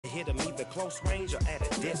hit him either close range or at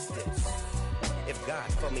a distance. If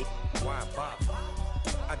God for me, why bother?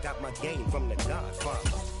 I got my game from the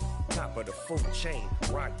Godfather. Top of the food chain,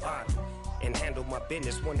 rock bottom. And handle my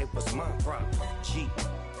business when it was my problem. G.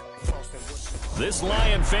 This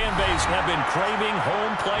Lion fan base have been craving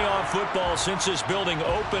home playoff football since this building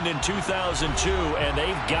opened in 2002, and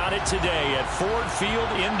they've got it today at Ford Field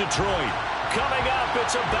in Detroit. Coming up,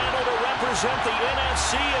 it's a battle to represent the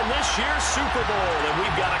NFC in this year's Super Bowl, and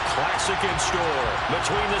we've got a classic in store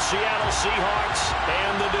between the Seattle Seahawks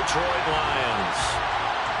and the Detroit Lions.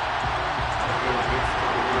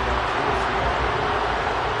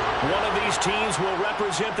 One of these teams will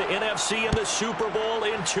represent the NFC in the Super Bowl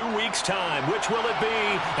in 2 weeks' time. Which will it be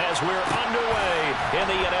as we're underway in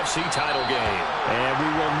the NFC title game? And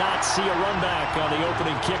we will not see a run back on the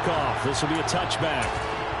opening kickoff. This will be a touchback.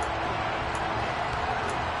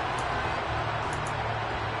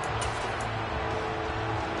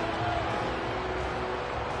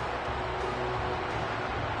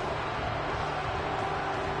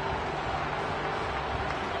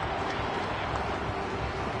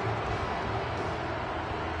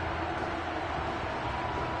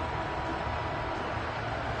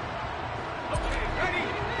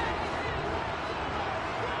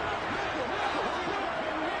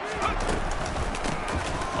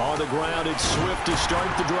 On the ground, it's Swift to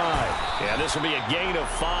start the drive. Yeah, this will be a gain of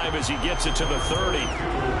 5 as he gets it to the 30.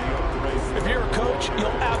 If you're a coach,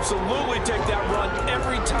 you'll absolutely take that run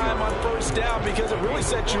every time on first down because it really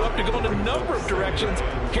sets you up to go in a number of directions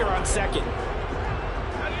here on second.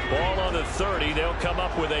 Ball on the 30. They'll come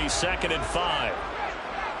up with a 2nd and 5.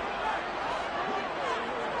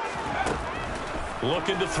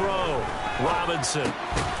 Looking to throw. Robinson.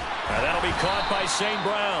 And that'll be caught by St.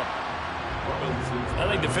 Brown. I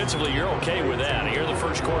think defensively you're okay with that. Here in the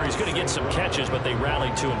first quarter, he's going to get some catches, but they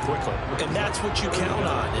rallied to him quickly. And that's what you count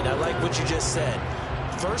on, and I like what you just said.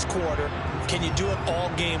 First quarter, can you do it all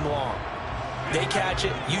game long? They catch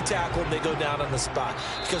it, you tackle them, they go down on the spot.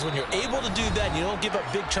 Because when you're able to do that, you don't give up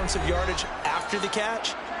big chunks of yardage after the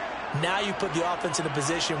catch, now you put the offense in a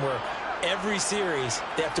position where every series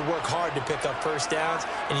they have to work hard to pick up first downs,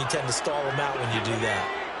 and you tend to stall them out when you do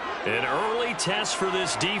that. An early test for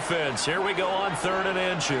this defense. Here we go on 3rd and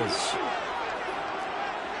inches.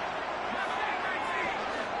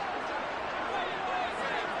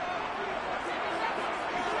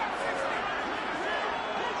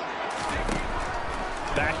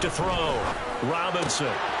 Back to throw.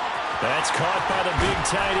 Robinson. That's caught by the big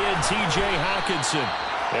tight end, T.J. Hockenson.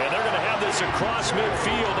 And they're going to have this across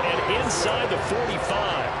midfield and inside the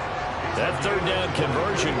 45. That 3rd down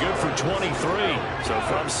conversion good for 23. So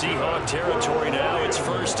from Seahawk territory now, it's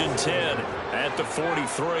 1st and 10 at the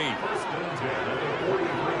 43.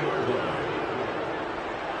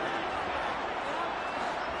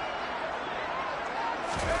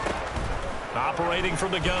 Operating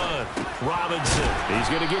from the gun, Robinson. He's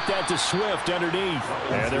going to get that to Swift underneath.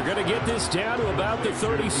 And they're going to get this down to about the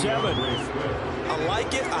 37. I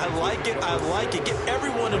like it, I like it, I like it. Get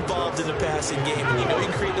everyone involved in the passing game. And you know you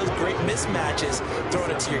can create those great mismatches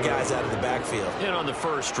throwing it to your guys out of the backfield. And on the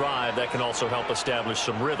first drive, that can also help establish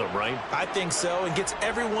some rhythm, right? I think so, and gets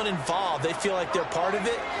everyone involved. They feel like they're part of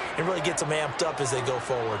it and really gets them amped up as they go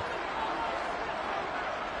forward.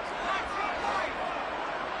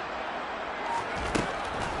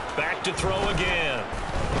 Back to throw again.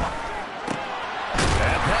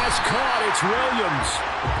 That pass caught. It's Williams.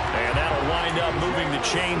 And that'll wind up moving the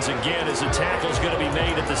chains again as the tackle's going to be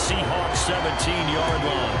made at the Seahawks 17-yard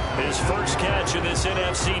line. His first catch in this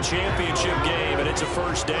NFC Championship game, and it's a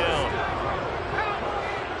first down.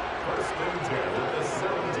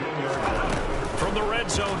 From the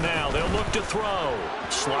red zone now, they'll look to throw.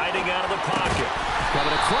 Sliding out of the pocket.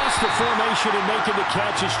 Coming across the formation and making the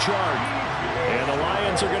catch is Chark. And the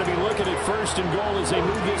Lions are going to be looking at 1st and goal as they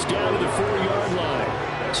move this down to the 4-yard line.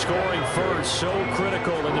 Scoring first, so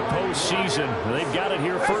critical in the postseason. They've got it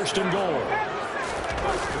here, 1st and goal.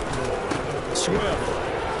 Swift.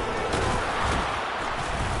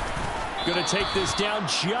 Going to take this down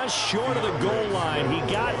just short of the goal line. He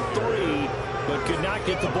got 3, but could not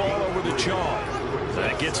get the ball over the chalk.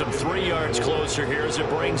 That gets him 3 yards closer here as it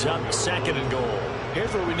brings up 2nd and goal.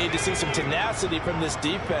 Here's where we need to see some tenacity from this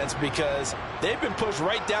defense because they've been pushed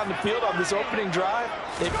right down the field on this opening drive.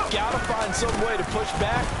 They've got to find some way to push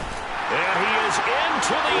back. And he is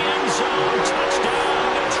into the end zone. Touchdown,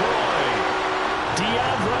 Detroit.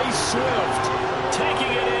 DeAndre Swift taking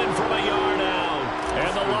it in from a yard out.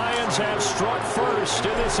 And the Lions have struck first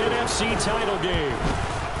in this NFC title game.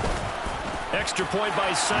 Extra point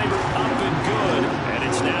by Seibert up and good. And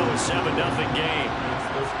it's now a 7-0 game.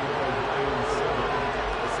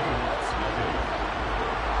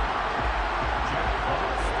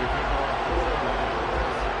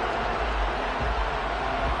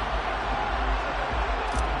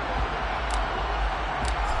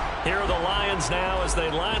 Lions now as they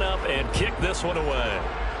line up and kick this one away.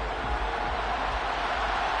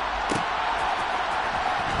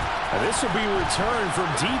 And this will be returned from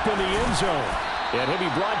deep in the end zone. And he'll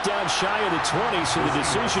be brought down shy of the 20, so the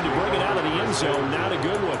decision to bring it out of the end zone, not a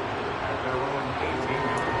good one.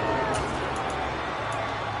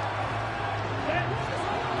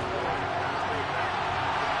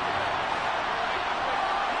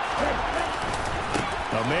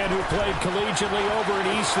 A man who played collegiately over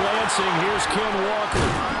in East Lansing, here's Ken Walker.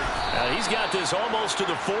 He's got this almost to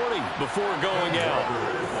the 40 before going out.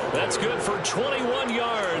 That's good for 21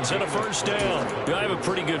 yards and a first down. I have a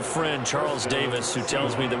pretty good friend, Charles Davis, who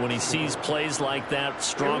tells me that when he sees plays like that,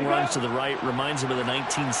 strong runs to the right, reminds him of the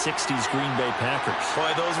 1960s Green Bay Packers.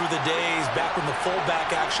 Boy, those were the days back when the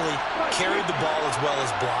fullback actually carried the ball as well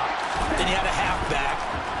as blocked. Then you had a halfback.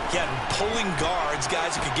 You had pulling guards,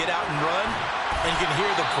 guys who could get out and run. And you can hear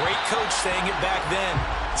the great coach saying it back then.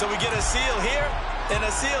 So we get a seal here and a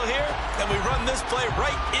seal here, and we run this play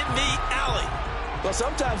right in the alley. Well,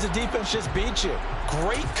 sometimes the defense just beats you.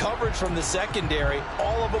 Great coverage from the secondary,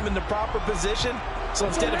 all of them in the proper position. So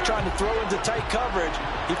instead of trying to throw into tight coverage,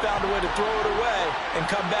 he found a way to throw it away and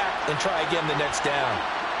come back and try again the next down.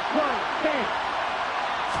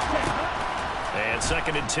 And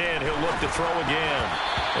 2nd and 10, he'll look to throw again.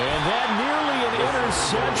 And that nearly an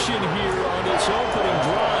interception here on this opening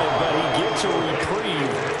drive, but he gets a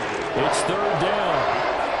reprieve. It's 3rd down.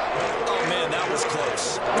 Oh, man, that was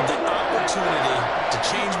close. The opportunity to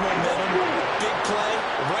change momentum, big play,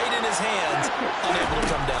 right in his hands, unable to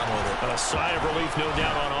come down with it. A sigh of relief, no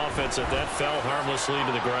doubt, on offense that fell harmlessly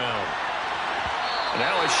to the ground.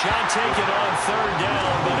 Now a shot taken on 3rd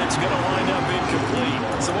down, but it's going to wind up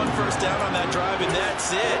incomplete. So 1 first down on that drive, and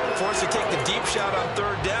that's it. Forced to take the deep shot on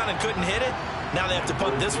 3rd down and couldn't hit it. Now they have to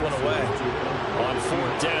punt this one away. On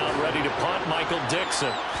 4th down, ready to punt, Michael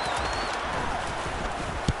Dixon.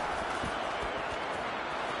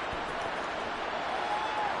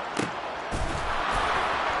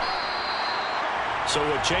 So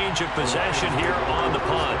a change of possession here on the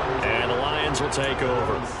punt, and the Lions will take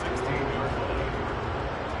over.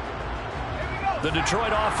 The Detroit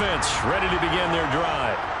offense ready to begin their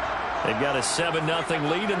drive. They've got a 7-0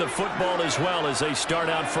 lead in the football as well as they start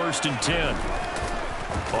out 1st and 10.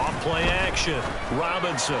 Off play action.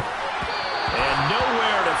 Robinson. And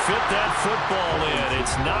nowhere to fit that football in.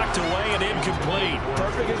 It's knocked away and incomplete.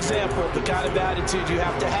 Perfect example of the kind of attitude you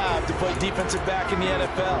have to play defensive back in the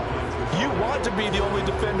NFL. You want to be the only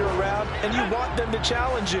defender around, and you want them to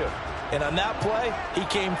challenge you. And on that play, he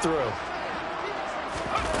came through.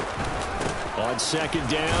 On 2nd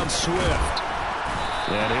down, Swift.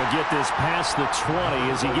 And he'll get this past the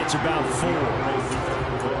 20 as he gets about 4.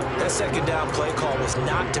 That 2nd down play call was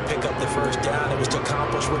not to pick up the 1st down. It was to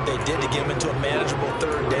accomplish what they did to get him into a manageable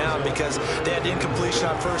 3rd down because they had incompletion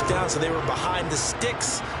on 1st down, so they were behind the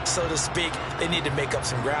sticks, so to speak. They needed to make up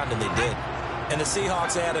some ground, and they did. And the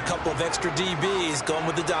Seahawks had a couple of extra DBs going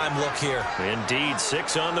with the dime look here. Indeed,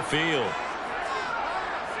 6 on the field.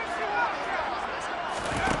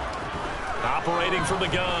 Operating from the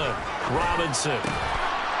gun, Robinson.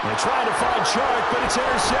 They're trying to find Chark, but it's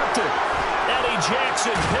intercepted. Eddie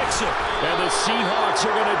Jackson picks it, and the Seahawks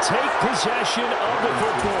are going to take possession of the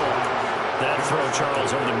football. That throw,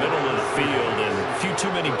 Charles, over the middle of the field, and a few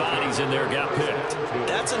too many bodies in there got picked.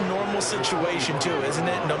 That's a normal situation, too, isn't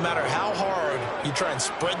it? No matter how hard you try and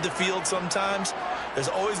spread the field sometimes, there's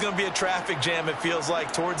always going to be a traffic jam, it feels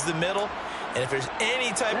like, towards the middle. And if there's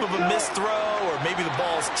any type of a missed throw or maybe the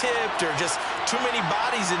ball's tipped or just too many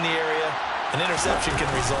bodies in the area, an interception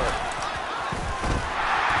can result.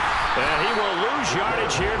 And he will lose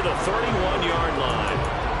yardage here to the 31-yard line.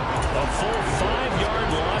 A full 5-yard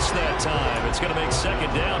loss that time. It's going to make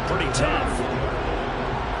 2nd down pretty tough.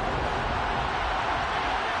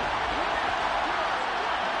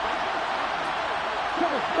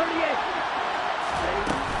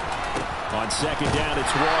 On 2nd down,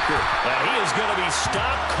 it's Walker. And he is going to be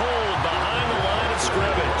stopped cold behind the line of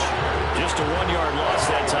scrimmage. Just a 1-yard loss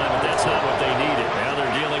that time, but that's not what they needed. Now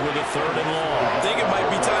they're dealing with a 3rd and long. I think it might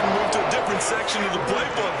be time to move to a different section of the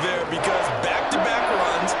playbook there because back-to-back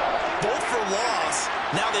runs, both for loss.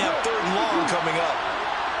 Now they have 3rd and long coming up.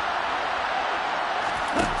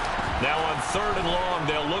 Now on 3rd and long,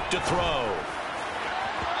 they'll look to throw.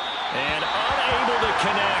 And unable to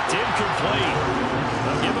connect, incomplete.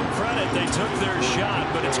 I'll give them credit, they took their shot,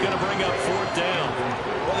 but it's going to bring up 4th down.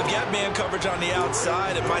 Well, they've got man coverage on the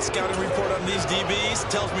outside, and my scouting report on these DBs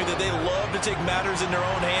tells me that they love to take matters in their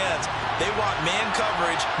own hands. They want man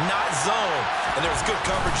coverage, not zone, and there's good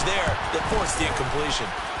coverage there that forced the incompletion.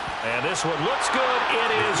 And this one looks good.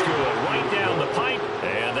 It is good. Right down the pipe,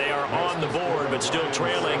 and they are on the board but still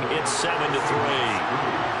trailing. It's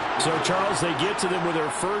 7-3. So, Charles, they get to them with their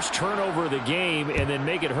first turnover of the game and then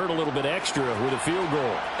make it hurt a little bit extra with a field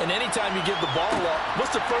goal. And anytime you give the ball up,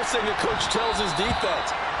 what's the first thing a coach tells his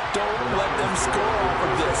defense? Don't let them score off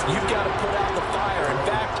of this. You've got to put out the fire. In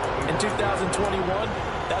fact, in 2021,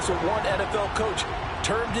 that's what one NFL coach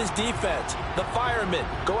termed his defense. The firemen.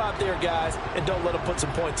 Go out there, guys, and don't let them put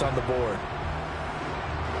some points on the board.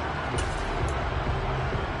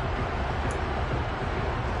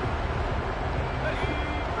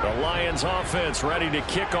 The Lions offense ready to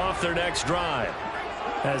kick off their next drive.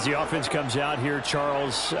 As the offense comes out here,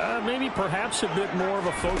 Charles, maybe perhaps a bit more of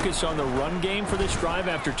a focus on the run game for this drive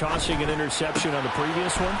after tossing an interception on the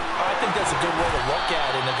previous one? I think that's a good way to look at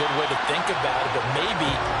it and a good way to think about it, but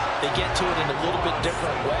maybe they get to it in a little bit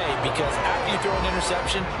different way because after you throw an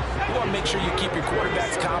interception, you want to make sure you keep your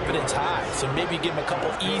quarterback's confidence high. So maybe give him a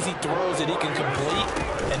couple easy throws that he can complete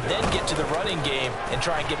and then get to the running game and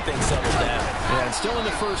try and get things settled down. Yeah, and still in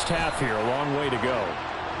the first half here, a long way to go.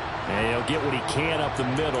 And he'll get what he can up the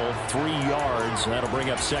middle, 3 yards. That'll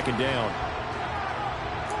bring up second down.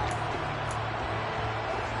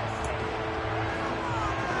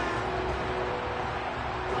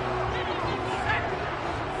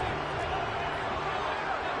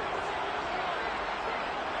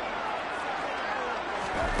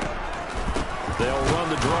 They'll run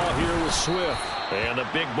the draw here with Swift. And the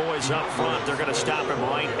big boys up front, they're going to stop him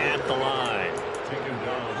right at the line.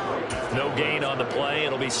 No gain on the play.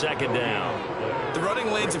 It'll be second down. The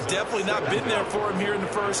running lanes have definitely not been there for him here in the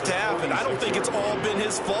first half, and I don't think it's all been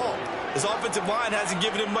his fault. His offensive line hasn't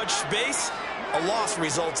given him much space. A loss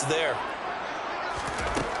results there.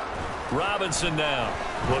 Robinson now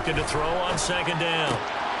looking to throw on second down.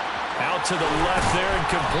 Out to the left there and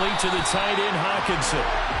complete to the tight end, Hockenson.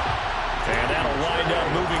 And that'll wind up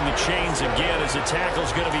moving the chains again as the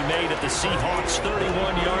tackle's going to be made at the Seahawks'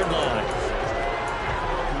 31-yard line.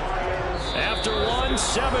 After 1,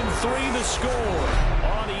 7-3 the score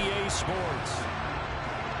on EA Sports.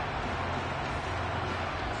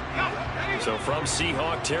 So from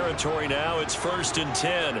Seahawk territory now, it's 1st and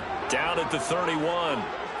 10, down at the 31.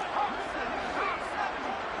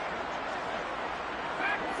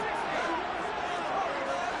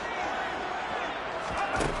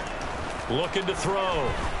 Looking to throw.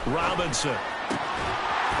 Robinson.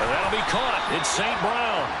 And that'll be caught. It's St.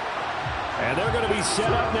 Brown. And they're going to be set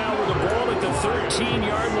up now with the ball at the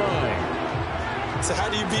 13-yard line. So how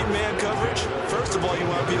do you beat man coverage? First of all, you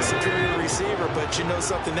want to be a superior receiver, but you know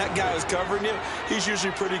something, that guy who's covering you, he's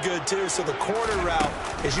usually pretty good too. So the corner route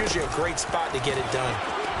is usually a great spot to get it done.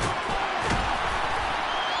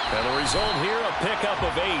 And the result here, a pickup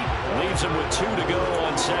of 8. Leaves him with 2 to go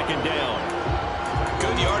on second down.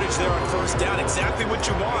 Good yardage there on first down. Exactly what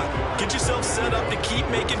you want. Get yourself set up to keep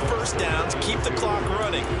making first downs, keep the clock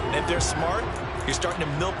running. And if they're smart, you're starting to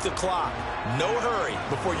milk the clock. No hurry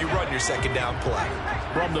before you run your second down play.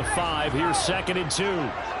 From the 5, here's 2nd and 2.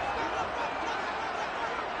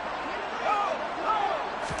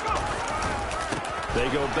 They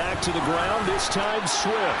go back to the ground, this time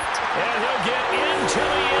Swift. And he'll get into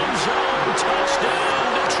the end zone. Touchdown,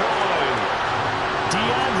 Detroit.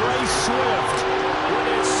 DeAndre Swift with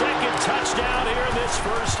his second touchdown here in this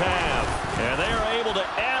first half. And they are able to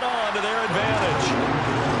add on to their advantage.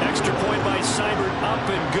 Extra point by Seibert up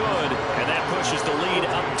and good. And that pushes the lead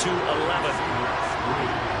up to 11.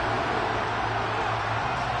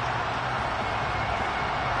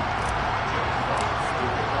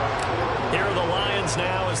 Here are the Lions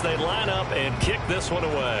now as they line up and kick this one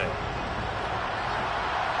away.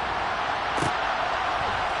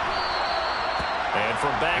 And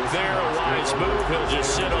from back there, a wise move. He'll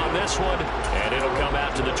just sit on this one, and it'll come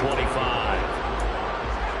out to the 25.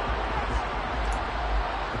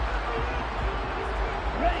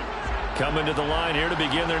 Coming to the line here to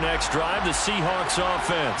begin their next drive, the Seahawks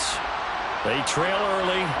offense. They trail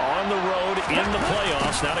early on the road in the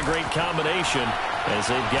playoffs. Not a great combination as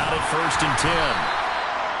they've got it 1st and 10.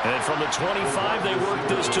 And from the 25, they work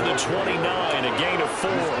this to the 29, a gain of 4.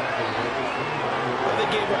 Well, they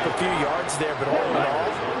gave up a few yards there, but all in all,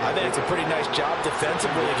 I think it's a pretty nice job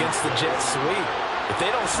defensively against the Jets sweep. If they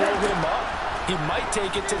don't slow him up, he might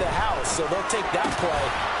take it to the house, so they'll take that play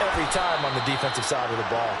every time on the defensive side of the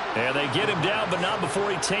ball. And they get him down, but not before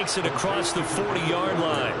he takes it across the 40-yard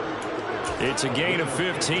line. It's a gain of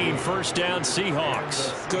 15, 1st down Seahawks.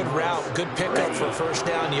 Good route, good pickup for first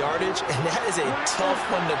down yardage, and that is a tough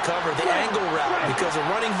one to cover, the angle route, because a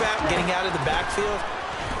running back getting out of the backfield,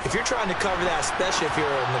 if you're trying to cover that, especially if you're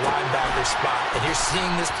in the linebacker spot, and you're seeing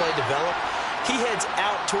this play develop, he heads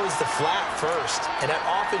out towards the flat first, and that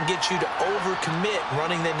often gets you to overcommit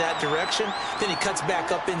running in that direction. Then he cuts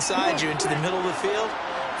back up inside you into the middle of the field.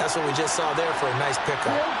 That's what we just saw there for a nice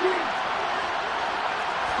pickup.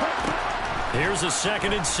 Here's a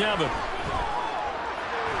 2nd and 7.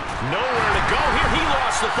 Nowhere to go here. He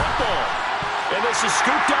lost the football. And this is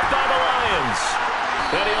scooped up by the Lions.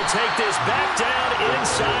 And he'll take this back down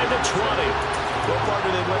inside the 20. Well,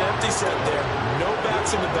 partner, they went empty set there. No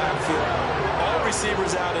backs in the backfield. All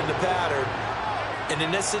receivers out in the pattern. And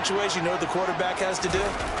in this situation, you know what the quarterback has to do?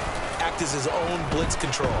 Act as his own blitz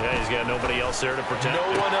control. Yeah, he's got nobody else there to protect him.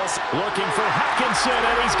 No one else. Looking for Hutchinson,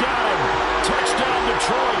 and he's got him. Touchdown,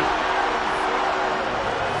 Detroit.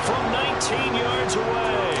 From 19 yards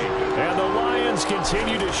away. And the Lions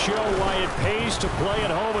continue to show why it pays to play at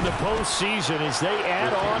home in the postseason as they add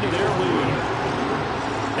on to their lead.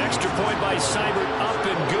 Extra point by Seibert, up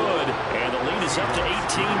and good. And the lead is up to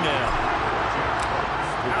 18 now.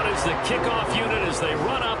 Out is the kickoff unit as they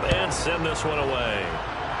run up and send this one away.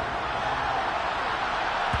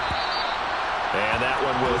 And that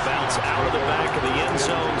one will bounce out of the back of the end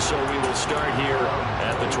zone, so we will start here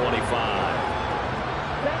at the 25.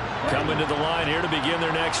 Coming to the line here to begin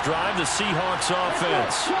their next drive, the Seahawks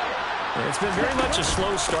offense. It's been very much a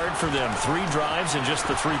slow start for them. 3 drives and just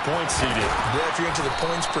the 3 points seeded. Yeah, if you're into the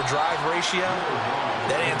points per drive ratio,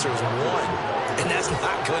 that answer is 1. And that's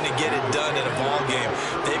not going to get it done in a ball game.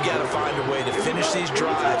 They've got to find a way to finish these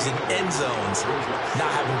drives in end zones, not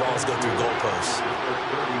having balls go through goalposts.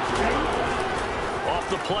 Off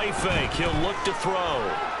the play fake, he'll look to throw.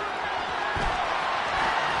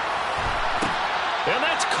 And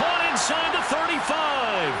that's caught inside the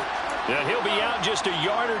 35. And he'll be out just a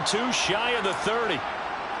yard or 2 shy of the 30.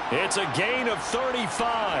 It's a gain of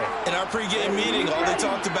 35. In our pregame meeting, all they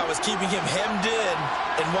talked about was keeping him hemmed in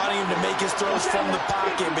and wanting him to make his throws from the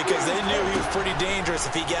pocket because they knew he was pretty dangerous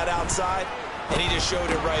if he got outside, and he just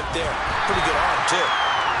showed it right there. Pretty good arm, too.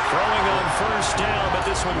 Throwing on first down, but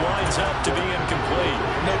this one winds up to be incomplete.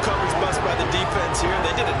 No coverage bust by the defense here.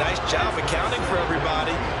 They did a nice job accounting for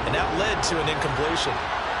everybody, and that led to an incompletion.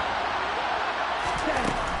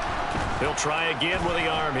 He'll try again with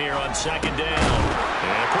the arm here on 2nd down.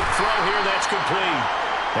 And a quick throw here, that's complete.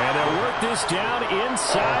 And they'll work this down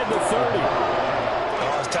inside the 30.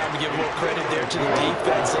 Oh, it's time to give a little credit there to the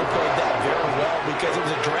defense. They played that very well because it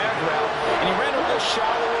was a drag route, and he ran a little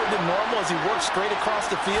shallower than normal as he worked straight across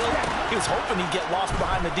the field. He was hoping he'd get lost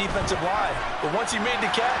behind the defensive line. But once he made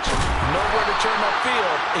the catch, nowhere to turn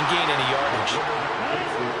upfield and gain any yardage.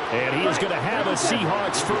 And he is going to have a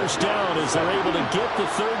Seahawks first down as they're able to get the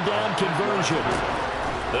 3rd down conversion.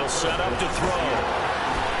 They'll set up to throw.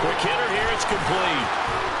 Quick hitter here, it's complete.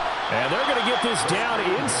 And they're going to get this down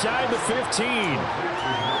inside the 15.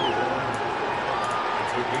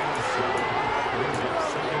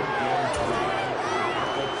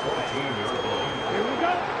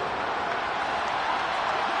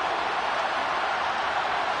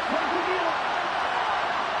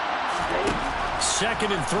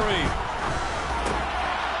 Second and 3.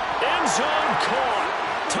 End zone caught.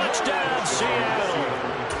 Touchdown, Seattle.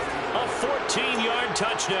 A 14-yard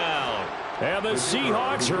touchdown. And the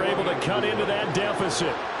Seahawks are able to cut into that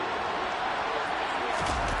deficit.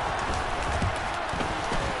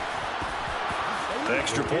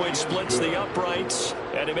 Extra point splits the uprights,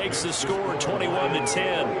 and it makes the score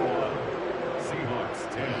 21-10.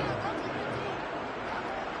 Seahawks 10.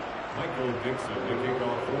 Michael Dixon to kick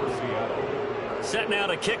off for Seattle. Set now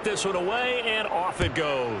to kick this one away, and off it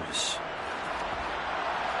goes.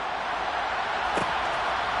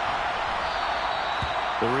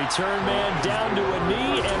 The return man down to a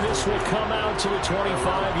knee, and this will come out to the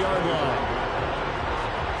 25-yard line.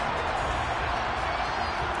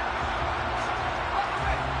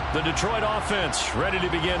 The Detroit offense ready to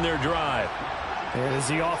begin their drive. And as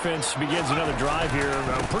the offense begins another drive here,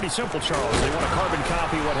 pretty simple, Charles. They want to carbon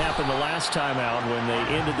copy what happened the last time out when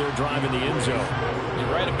they ended their drive in the end zone.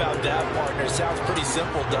 You're right about that, partner. Sounds pretty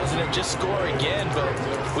simple, doesn't it? Just score again, but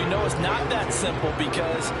we know it's not that simple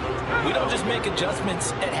because we don't just make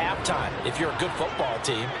adjustments at halftime. If you're a good football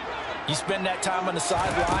team, you spend that time on the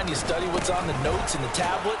sideline, you study what's on the notes and the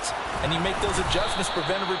tablets, and you make those adjustments to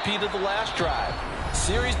prevent a repeat of the last drive.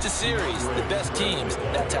 Series to series, the best teams,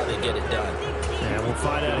 that's how they get it done. And we'll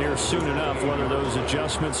find out here soon enough whether those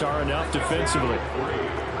adjustments are enough defensively.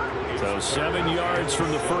 So 7 yards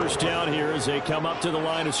from the first down here as they come up to the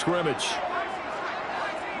line of scrimmage.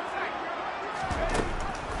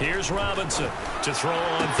 Here's Robinson to throw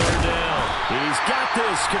on 3rd down. He's got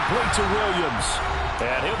this complete to Williams.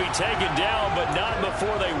 And he'll be taken down, but not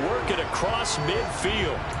before they work it across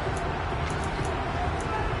midfield.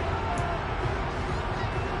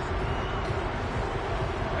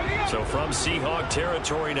 So from Seahawk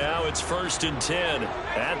territory now, it's 1st and 10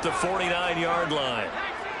 at the 49-yard line.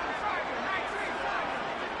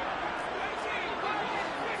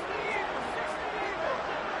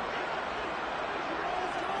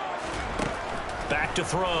 Back to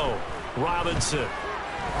throw. Robinson.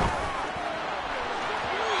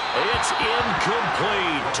 It's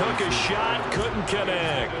incomplete. Took a shot, couldn't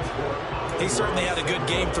connect. He certainly had a good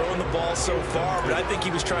game throwing the ball so far, but I think he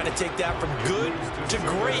was trying to take that from good to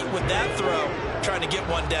great with that throw, trying to get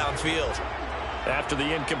one downfield. After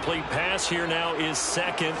the incomplete pass, here now is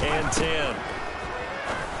 2nd and 10.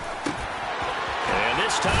 And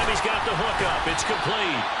this time he's got the hook up. It's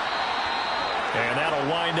complete. And that'll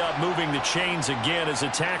wind up moving the chains again as the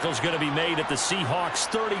tackle's going to be made at the Seahawks'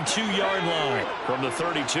 32-yard line. From the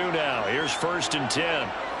 32 now, here's 1st and 10.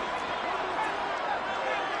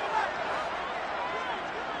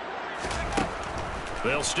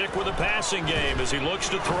 They'll stick with the passing game as he looks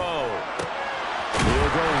to throw.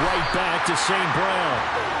 He'll go right back to St. Brown.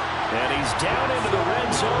 And he's down into the red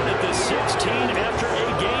zone at the 16 after a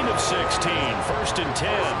gain of 16. 1st and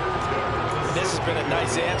 10. This has been a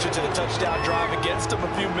nice answer to the touchdown drive against them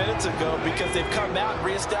a few minutes ago because they've come out and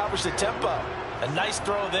reestablished the tempo. A nice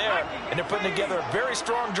throw there, and they're putting together a very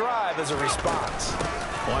strong drive as a response.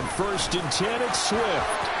 On 1st and 10, it's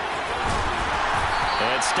Swift.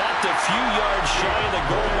 And stopped a few yards shy of the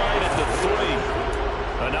goal line at the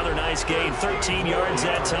 3. Another nice gain, 13 yards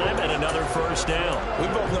that time, and another 1st down. We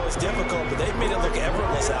both know it's difficult, but they've made it look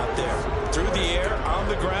effortless out there. Through the air, on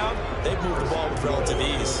the ground, they've moved the ball with relative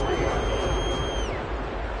ease.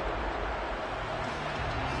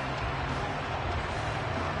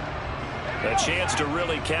 A chance to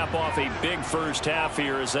really cap off a big first half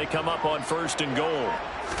here as they come up on 1st and goal.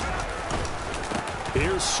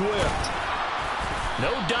 Here's Swift.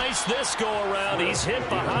 No dice this go-around. He's hit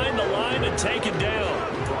behind the line and taken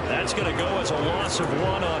down. That's going to go as a loss of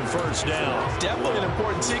 1 on 1st down. Definitely an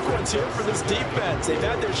important sequence here for this defense. They've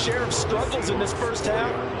had their share of struggles in this first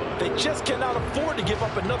half. They just cannot afford to give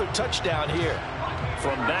up another touchdown here.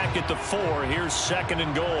 From back at the 4, here's 2nd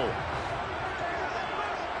and goal.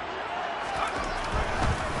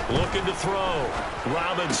 Looking to throw.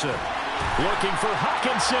 Robinson. Looking for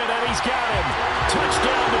Hutchinson, and he's got him.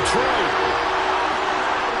 Touchdown, Detroit.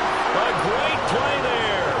 A great play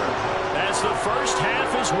there as the first half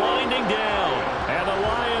is winding down. And the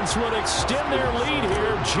Lions would extend their lead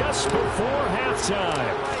here just before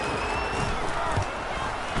halftime.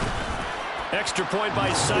 Extra point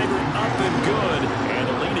by Seibert, up and good. And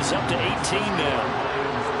the lead is up to 18 now.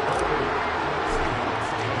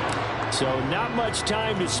 So not much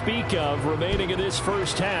time to speak of remaining in this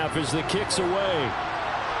first half as the kick's away.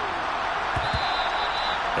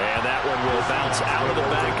 And that one will bounce out of the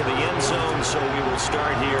back of the end zone, so we will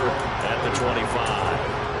start here at the 25.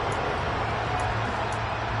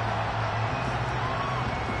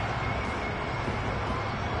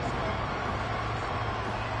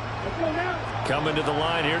 Coming to the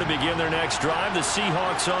line here to begin their next drive, the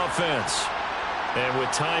Seahawks offense. And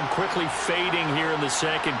with time quickly fading here in the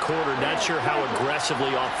second quarter, not sure how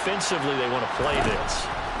aggressively, offensively they want to play this.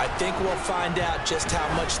 I think we'll find out just how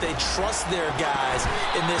much they trust their guys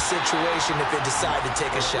in this situation if they decide to take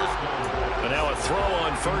a shot. And now a throw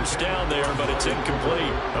on 1st down there, but it's incomplete.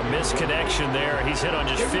 A misconnection there. He's hit on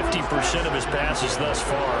just 50% of his passes thus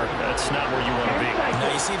far. That's not where you want to be. Now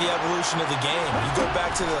you see the evolution of the game. You go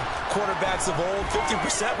back to the quarterbacks of old, 50%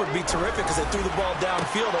 would be terrific because they threw the ball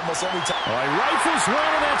downfield almost every time. All right, rifles one,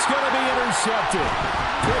 and that's going to be intercepted.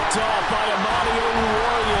 Picked off by Amani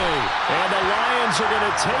Oruwariye. And the Lions are going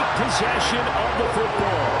to take possession of the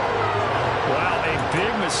football. Wow, a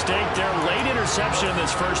big mistake there. Late interception in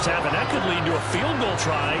this first half, and that could lead to a field goal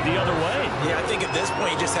try the other way. Yeah, I think at this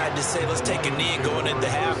point you just had to say, let's take a knee and go into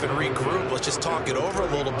half and regroup. Let's just talk it over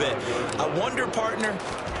a little bit. I wonder, partner,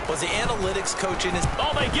 was the analytics coach in his...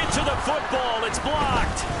 Oh, they get to the football. It's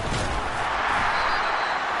blocked.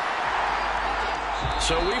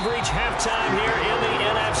 So we've reached halftime here in the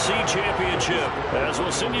NFC Championship. As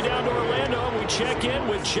we'll send you down to Orlando, we check in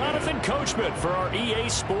with Jonathan Coachman for our EA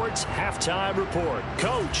Sports Halftime Report.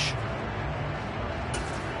 Coach.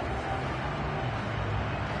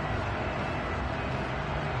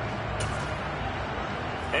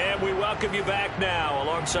 And we welcome you back now.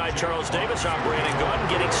 Alongside Charles Davis, I'm Brandon Gordon,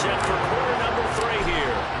 getting set for quarter number 3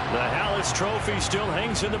 here. The Hallis Trophy still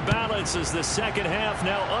hangs in the balance as the second half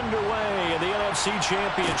now underway in the NFC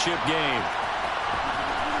Championship game.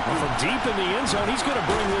 From deep in the end zone, he's going to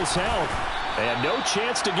bring this out. And no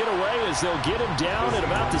chance to get away as they'll get him down at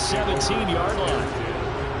about the 17-yard line.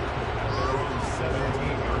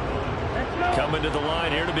 Coming to the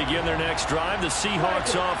line here to begin their next drive, the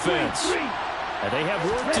Seahawks offense. And they have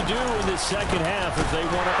work to do in this second half if they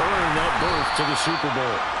want to earn that berth to the Super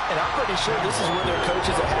Bowl. And I'm pretty sure this is where their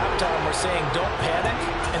coaches at halftime were saying don't panic,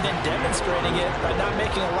 and then demonstrating it by not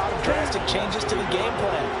making a lot of drastic changes to the game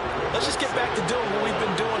plan. Let's just get back to doing what we've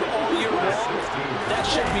been doing all year long. That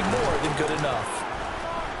should be more than good enough.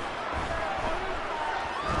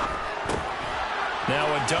 Now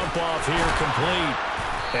a dump off here complete.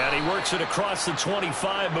 And he works it across the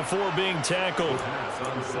 25 before being tackled.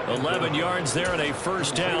 11 yards there and a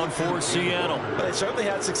first down for Seattle. But they certainly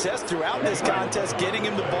had success throughout this contest getting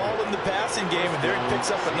him the ball in the passing game, and there he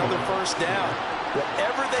picks up another first down.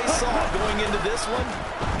 Whatever they saw going into this one,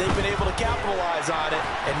 they've been able to capitalize on it,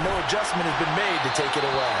 and no adjustment has been made to take it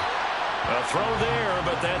away. A throw there,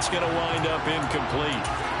 but that's going to wind up incomplete.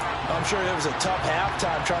 I'm sure it was a tough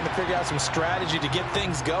halftime trying to figure out some strategy to get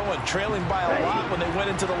things going, trailing by a lot when they went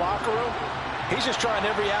into the locker room. He's just trying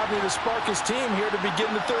every avenue to spark his team here to begin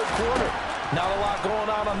the third quarter. Not a lot going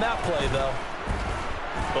on that play, though.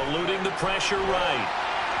 Eluding the pressure right.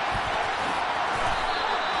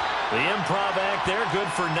 The improv act there, good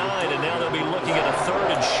for 9, and now they'll be looking at a third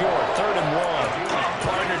and short, 3rd and 1.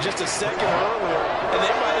 Partner just a second earlier, and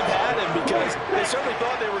they might have had him because they certainly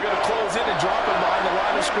thought they were going to close in and drop him behind the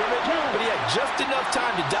line of scrimmage, but he had just enough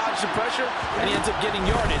time to dodge the pressure, and he ends up getting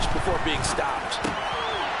yardage before being stopped.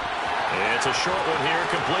 It's a short one here,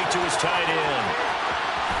 complete to his tight end.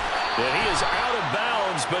 And he is out of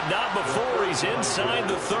bounds, but not before he's inside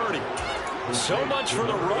the 30. So much for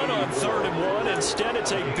the run on 3rd and 1. Instead,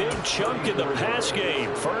 it's a big chunk in the pass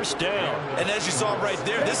game. First down. And as you saw right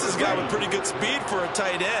there, this is a guy with pretty good speed for a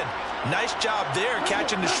tight end. Nice job there,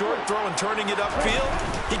 catching the short throw and turning it upfield.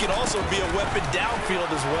 He can also be a weapon downfield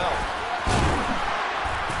as well.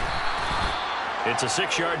 It's a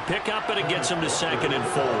 6-yard pickup, and it gets him to 2nd and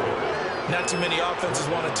 4. Not too many offenses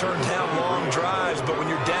want to turn down long drives, but when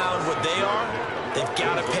you're down what they are, they've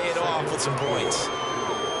got to pay it off with some points.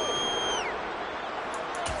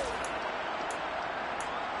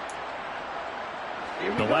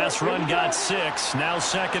 The last run got 6, now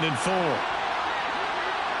 2nd and 4.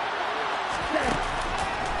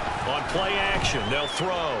 On play action, they'll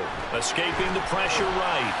throw. Escaping the pressure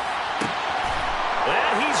right.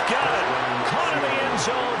 And he's got it. Caught in the end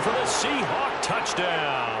zone for the Seahawk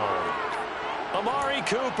touchdown. Amari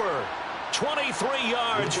Cooper, 23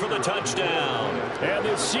 yards for the touchdown. And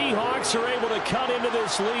the Seahawks are able to cut into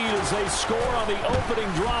this lead as they score on the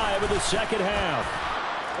opening drive of the second half.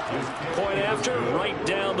 Point after, right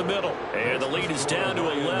down the middle. And the lead is down to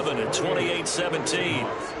 11 at 28-17.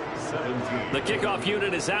 The kickoff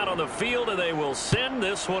unit is out on the field, and they will send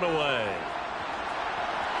this one away.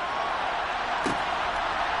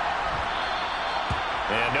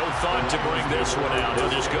 And no thought to bring this one out. He'll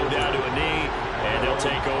just go down to a knee, and they'll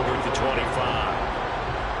take over at the 25.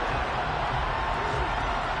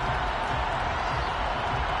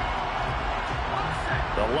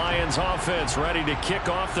 The Lions offense ready to kick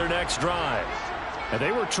off their next drive. And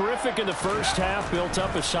they were terrific in the first half, built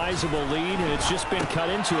up a sizable lead, and it's just been cut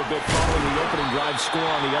into a bit following the opening drive score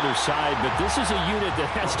on the other side. But this is a unit that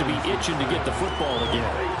has to be itching to get the football again.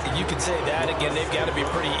 You can say that again. They've got to be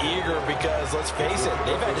pretty eager because, let's face it,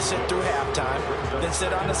 they've had to sit through halftime, then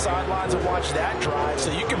sit on the sidelines and watch that drive.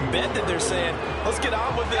 So you can bet that they're saying, let's get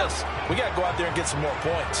on with this. We got to go out there and get some more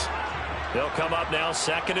points. They'll come up now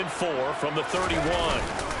 2nd and 4 from the 31.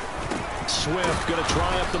 Swift going to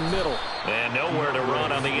try up the middle. And nowhere to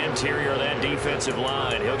run on the interior of that defensive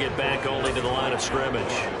line. He'll get back only to the line of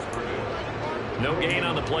scrimmage. No gain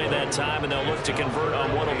on the play that time, and they'll look to convert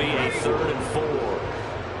on what will be a 3rd and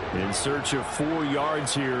 4. In search of 4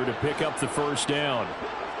 yards here to pick up the first down.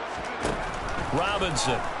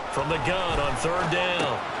 Robinson from the gun on 3rd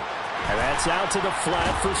down. And that's out to the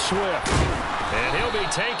flat for Swift. And he'll be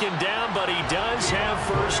taken down, but he does have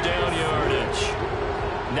first down yardage.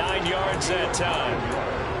 9 yards that time.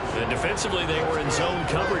 And defensively, they were in zone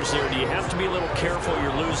coverage there. Do you have to be a little careful?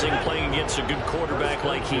 You're losing, playing against a good quarterback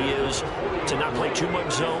like he is, to not play too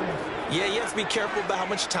much zone? Yeah, you have to be careful about how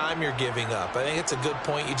much time you're giving up. I think it's a good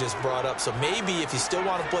point you just brought up. So maybe if you still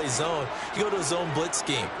want to play zone, you go to a zone blitz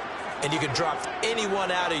scheme. And you can drop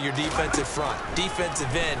anyone out of your defensive front, defensive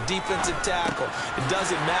end, defensive tackle. It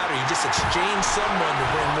doesn't matter. You just exchange someone to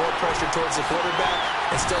bring more pressure towards the quarterback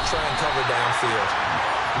and still try and cover downfield.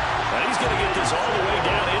 And he's going to get this all the way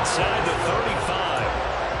down inside the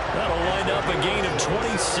 35. That'll wind up a gain of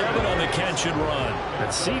 27 on the catch and run.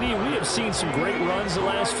 And CD, we have seen some great runs the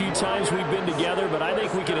last few times we've been together, but I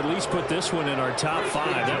think we can at least put this one in our top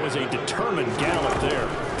 5. That was a determined gallop there.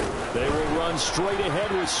 They will run straight ahead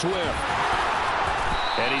with Swift.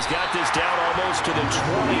 And he's got this down almost to the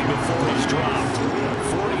 20 before he's dropped.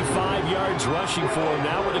 45 yards rushing for him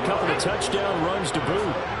now with a couple of touchdown runs to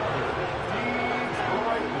boot.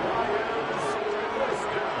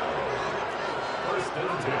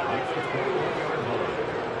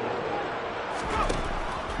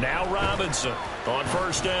 Now Robinson on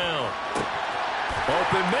first down.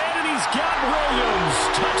 Open man, and he's got Williams.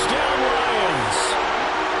 Touchdown Lions.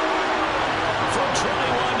 From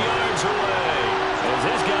 21 yards away, as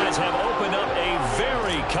his guys have opened up a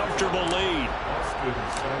very comfortable lead.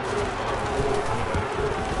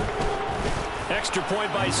 Extra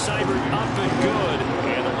point by Seibert, up and good.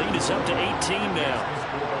 And the lead is up to 18 now.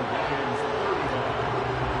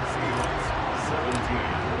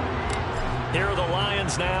 Here are the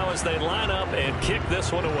Lions now as they line up and kick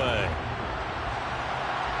this one away.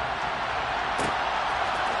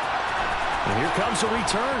 And here comes a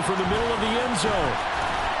return from the middle of the end zone.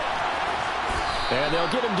 And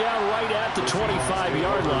they'll get him down right at the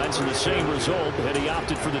 25-yard line, so the same result, and he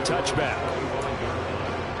opted for the touchback.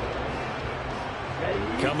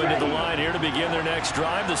 Coming to the line here to begin their next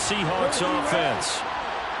drive, the Seahawks offense.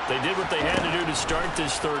 They did what they had to do to start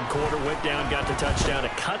this third quarter, went down, got the touchdown to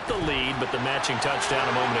cut the lead, but the matching touchdown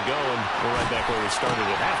a moment ago, and we're right back where we started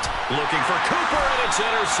at halftime. Looking for Cooper, and it's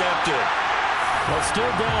intercepted. Well, still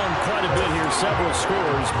down quite a bit here, several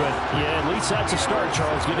scores, but yeah, at least that's a start,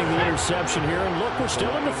 Charles, getting the interception here. And look, we're still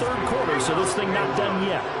in the third quarter, so this thing not done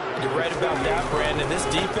yet. You're right about that, Brandon. This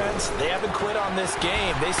defense, they haven't quit on this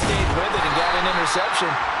game. They stayed with it and got an interception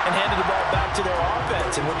and handed the ball back to their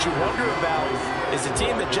offense. And what you wonder about is the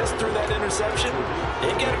team that just threw that interception,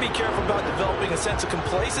 they've got to be careful about developing a sense of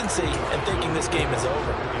complacency and thinking this game is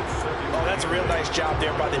over. Oh, that's a real nice job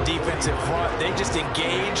there by the defensive front. They just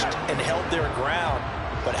engaged and held their ground.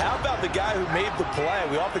 But how about the guy who made the play?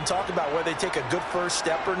 We often talk about whether they take a good first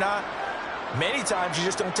step or not. Many times you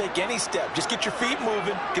just don't take any step. Just get your feet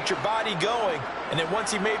moving, get your body going, and then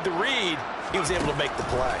once he made the read, he was able to make the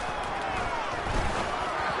play.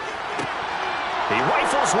 He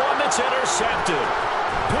rifles one that's intercepted.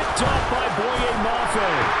 Picked up by Boye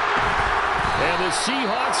Mafe. And the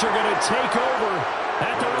Seahawks are going to take over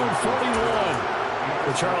at their own 41.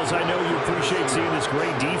 Well, Charles, I know you appreciate seeing this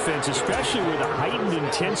great defense, especially with the heightened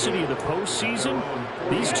intensity of the postseason.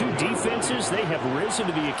 These two defenses, they have risen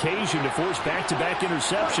to the occasion to force back-to-back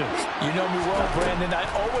interceptions. You know me well, Brandon. I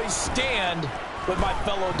always stand with my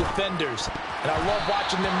fellow defenders, and I love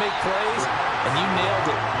watching them make plays, and you nailed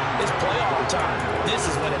it. It's playoff time. This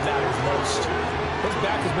is when it matters most. His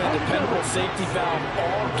back has been a dependable safety valve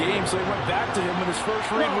all game, so he went back to him when his first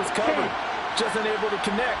read was covered. Just unable to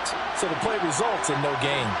connect, so the play results in no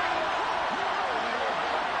gain.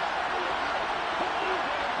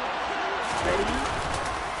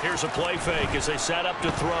 Here's a play fake as they set up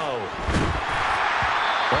to throw.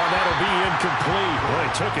 Oh, that'll be incomplete. Boy,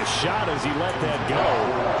 he took a shot as he let that go.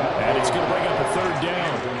 And it's going to bring up a third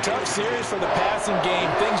down. Tough series for the passing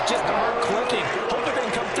game. Things just aren't clicking. Hope they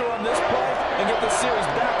can come through on this play and get the series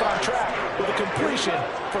back on track with a completion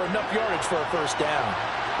for enough yardage for a first down.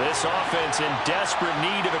 This offense in desperate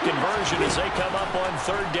need of a conversion as they come up on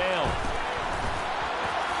third down.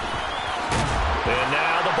 And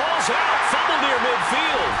now the ball's out. Fumble near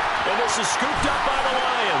midfield. And this is scooped up by the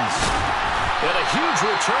Lions. And a huge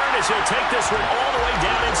return as he'll take this one all the way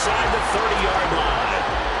down inside the 30-yard line.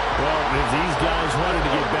 Well, if these guys wanted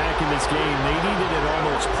to get back in this game, they needed an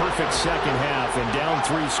almost perfect second half. And down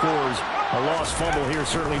 3 scores, a lost fumble here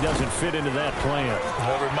certainly doesn't fit into that plan.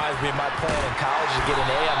 Well, it reminds me of my plan in college to get an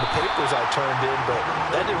A on the papers I turned in, but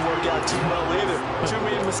that didn't work out too well either. Too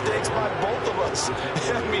many mistakes by both of us.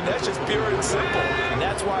 I mean, that's just pure and simple. And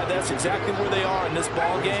that's why that's exactly where they are in this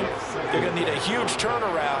ball game. They're going to need a huge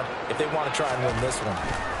turnaround if they want to try and win this one.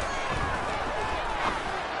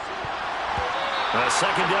 A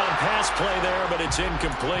second down pass play there, but it's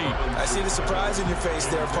incomplete. I see the surprise in your face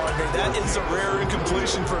there, partner. That is a rare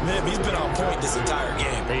incompletion from him. He's been on point this entire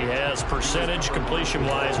game. He has percentage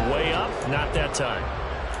completion-wise way up. Not that time.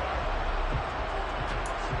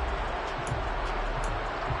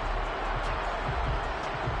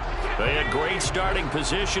 They had great starting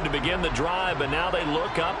position to begin the drive, but now they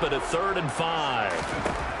look up at a 3rd and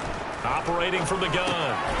 5. Operating from the gun,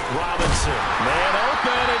 Robinson. Man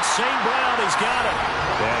open, it's St. Brown. He's got it.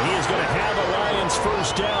 And he is going to have a Lions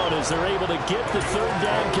first down as they're able to get the 3rd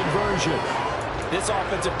down conversion. This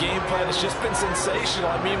offensive game plan has just been sensational.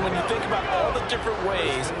 I mean, when you think about all the different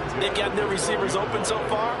ways they've gotten their receivers open so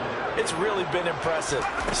far, it's really been impressive.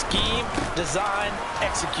 Scheme, design,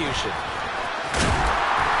 execution.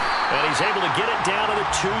 And he's able to get it down to the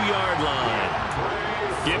 2-yard line.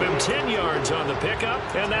 Give him 10 yards on the pickup,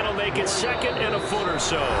 and that'll make it 2nd and a foot or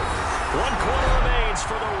so. 1 quarter remains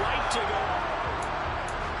for the right to go.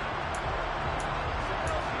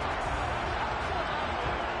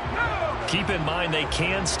 Keep in mind they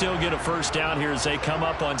can still get a first down here as they come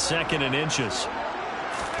up on 2nd and inches.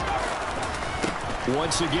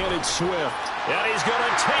 Once again, it's Swift. And he's going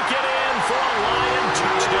to take it in for a Lion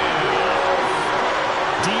touchdown.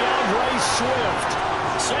 DeAndre Swift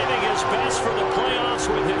saving his best for the playoffs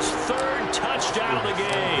with his 3rd touchdown of the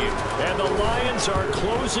game. And the Lions are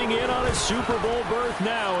closing in on a Super Bowl berth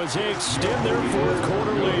now as they extend their 4th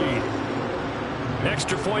quarter lead.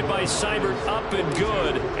 Extra point by Seibert up and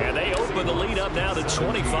good. And they open the lead up now to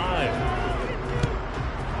 25.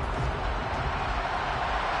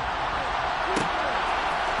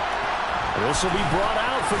 This will be brought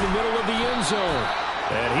out from the middle of the end zone.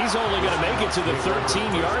 And he's only going to make it to the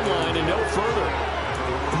 13-yard line and no further.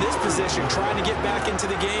 In this position, trying to get back into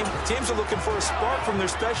the game, teams are looking for a spark from their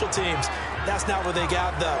special teams. That's not what they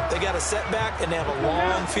got, though. They got a setback, and they have a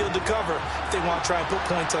long field to cover if they want to try and put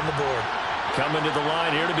points on the board. Coming to the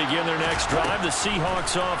line here to begin their next drive, the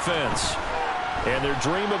Seahawks offense. And their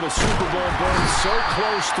dream of a Super Bowl burned so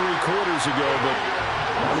close 3 quarters ago, but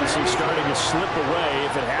obviously starting to slip away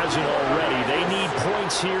if it hasn't already. They need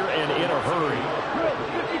points here and in a hurry.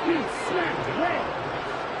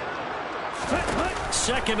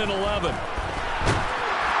 2nd and 11.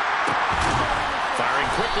 Firing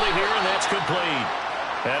quickly here, and that's complete.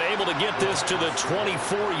 And able to get this to the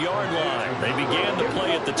 24-yard line. They began the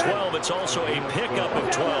play at the 12. It's also a pickup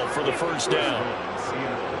of 12 for the first down.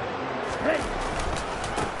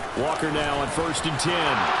 Walker now on 1st and 10.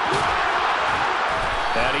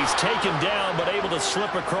 And he's taken down, but able to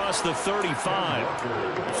slip across the 35.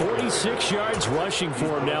 46 yards rushing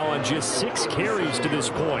for him now on just 6 carries to this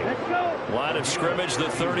point. Line of scrimmage, the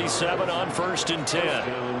 37 on 1st and 10.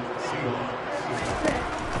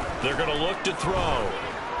 They're going to look to throw.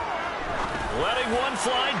 Letting one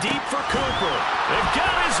fly deep for Cooper. They've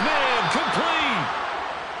got his man complete.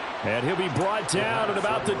 And he'll be brought down at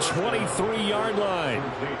about the 23-yard line.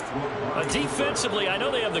 Defensively, I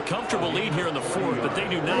know they have the comfortable lead here in the 4th, but they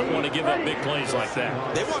do not want to give up big plays like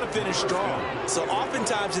that. They want to finish strong. So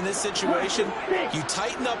oftentimes in this situation, you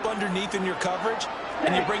tighten up underneath in your coverage,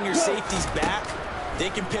 and you bring your safeties back.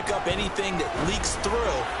 They can pick up anything that leaks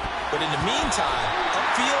through. But in the meantime,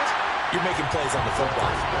 upfield, you're making plays on the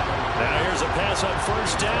football. Now here's a pass on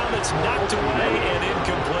 1st down that's knocked away and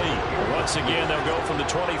incomplete. Once again, they'll go from the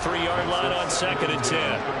 23-yard line on 2nd and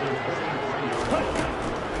 10.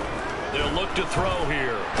 They'll look to throw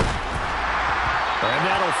here. And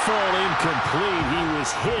that'll fall incomplete. He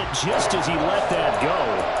was hit just as he let that go.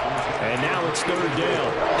 And now it's 3rd down.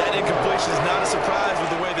 That incompletion is not a surprise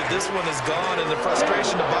with the way that this one has gone, and the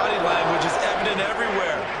frustration of body language is evident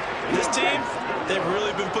everywhere. This team, they've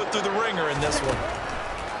really been put through the ringer in this one.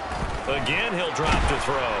 Again, he'll drop to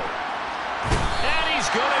throw. And he's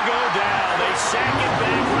going to go down. They sack him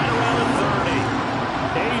back right around the 30.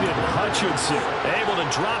 Aiden Hutchinson able to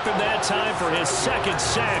drop him that time for his 2nd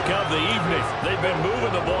sack of the evening. They've been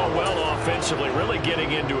moving the ball well offensively, really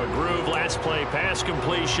getting into a groove. Last play, pass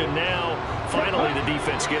completion. Now, finally, the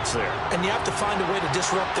defense gets there. And you have to find a way to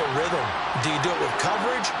disrupt their rhythm. Do you do it with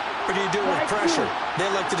coverage, or do you do it with pressure? They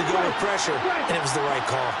elected to go with pressure, and it was the right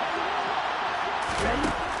call.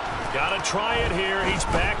 Got to try it here. He's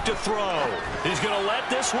back to throw. He's going to let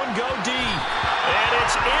this one go deep. And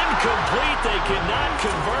it's incomplete. They cannot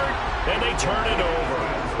convert, and they turn it over.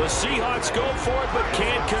 The Seahawks go for it but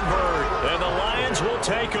can't convert, and the Lions will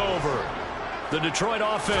take over. The Detroit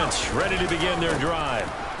offense ready to begin their drive.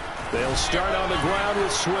 They'll start on the ground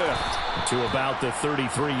with Swift to about the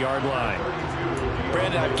 33-yard line.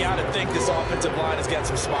 Brandon, I've got to think this offensive line has got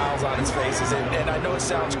some smiles on its faces, and I know it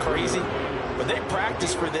sounds crazy, but they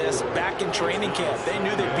practiced for this back in training camp. They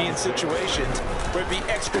knew they'd be in situations where it'd be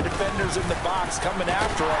extra defenders in the box coming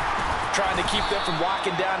after them, trying to keep them from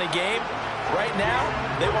locking down a game. Right now,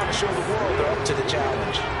 they want to show the world they're up to the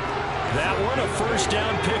challenge. That one, a first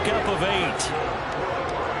down pickup of 8.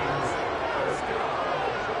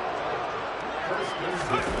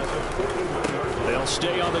 They'll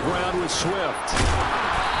stay on the ground with Swift.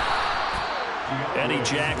 Eddie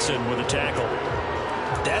Jackson with a tackle.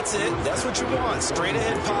 That's it. That's what you want. Straight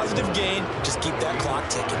ahead positive gain. Just keep that clock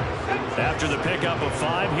ticking. After the pickup of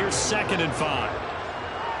 5, here's 2nd and 5.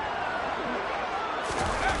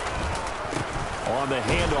 On the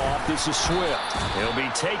handoff, this is Swift. He'll be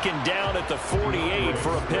taken down at the 48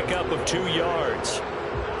 for a pickup of 2 yards.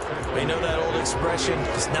 But you know that old expression,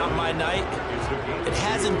 it's not my night? It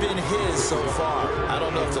hasn't been his so far. I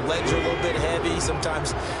don't know if the legs are a little bit heavy.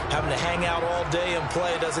 Sometimes having to hang out all day and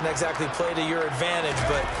play doesn't exactly play to your advantage,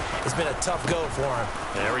 but it's been a tough go for him.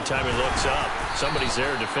 And every time he looks up, somebody's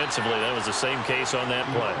there defensively. That was the same case on that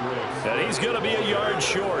play. And he's going to be a yard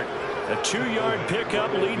short. A 2-yard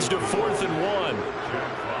pickup leads to 4th and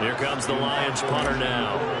 1. Here comes the Lions punter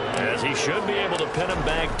now, as he should be able to pin him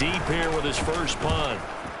back deep here with his first punt.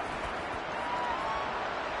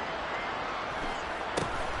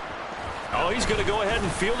 Oh, he's going to go ahead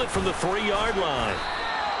and field it from the 3-yard line.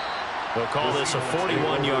 They'll call this a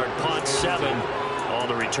 41-yard punt, 7 on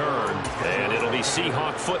the return. And it'll be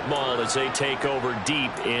Seahawk football as they take over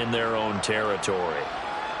deep in their own territory.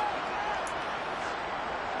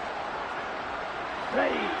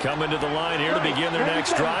 Coming to the line here to begin their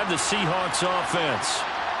next drive, the Seahawks offense.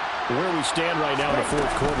 Where we stand right now in the fourth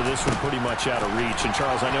quarter, this one pretty much out of reach. And,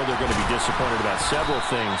 Charles, I know they're going to be disappointed about several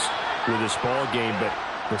things with this ball game, but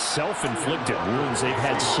the self-inflicted wounds, they've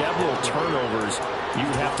had several turnovers. You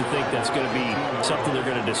would have to think that's going to be something they're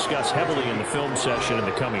going to discuss heavily in the film session in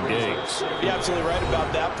the coming days. You're absolutely right about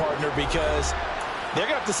that, partner, because they're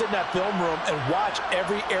going to have to sit in that film room and watch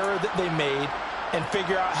every error that they made and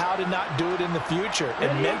figure out how to not do it in the future.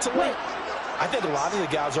 And mentally, I think a lot of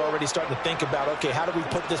the guys are already starting to think about, okay, how do we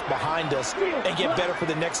put this behind us and get better for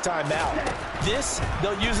the next time out? This,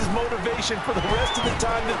 they'll use as motivation for the rest of the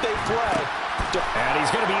time that they play. And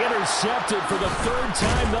he's going to be intercepted for the 3rd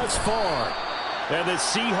time thus far. And the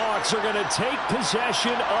Seahawks are going to take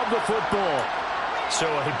possession of the football. So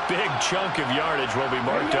a big chunk of yardage will be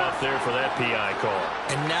marked off there for that PI call.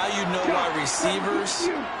 And now you know why receivers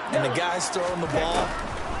and the guys throwing the ball,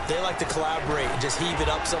 they like to collaborate and just heave it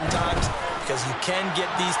up sometimes, because you can get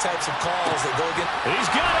these types of calls that go against.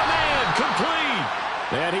 He's got a man complete.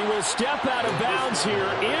 And he will step out of bounds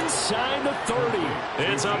here inside the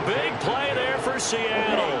 30. It's a big play there for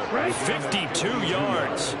Seattle. 52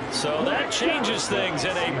 yards. So that changes things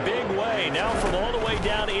in a big way. Now from all the way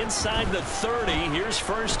down inside the 30, here's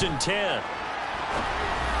 1st and 10.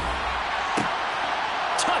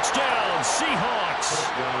 Touchdown,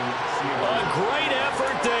 Seahawks. A great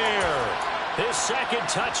effort there. His 2nd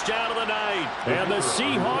touchdown of the night. And the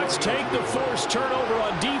Seahawks take the forced turnover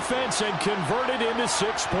on defense and convert it into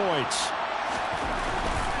 6 points.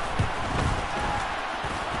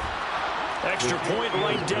 Extra point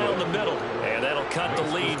right down the middle. And that'll cut the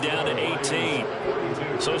lead down to 18.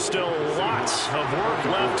 So still lots of work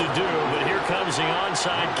left to do, but here comes the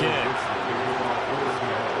onside kick.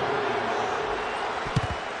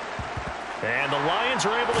 And the Lions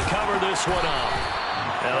are able to cover this one up.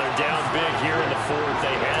 Now they're down big here in the 4th.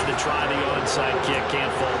 They had to try the onside kick.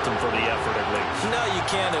 Can't fault them for the effort at least. No, you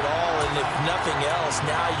can't at all. And if nothing else,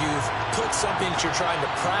 now you've put something that you're trying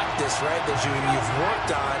to practice, right, that you've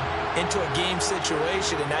worked on into a game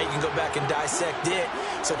situation, and now you can go back and dissect it.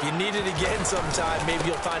 So if you need it again sometime, maybe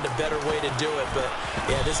you'll find a better way to do it. But,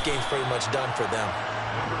 yeah, this game's pretty much done for them.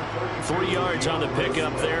 3 yards on the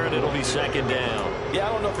pickup there, and it'll be 2nd down. Yeah,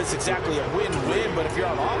 I don't know if it's exactly a win-win, but if you're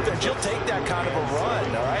on offense, you'll take that kind of a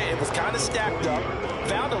run, all right? It was kind of stacked up,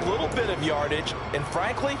 found a little bit of yardage, and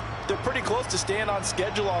frankly, they're pretty close to staying on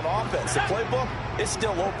schedule on offense. The playbook is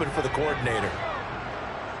still open for the coordinator.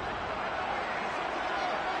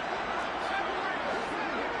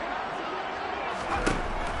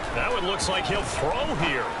 Now it looks like he'll throw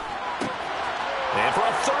here. And for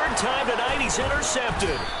a 3rd time tonight, he's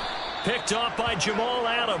intercepted. Picked off by Jamal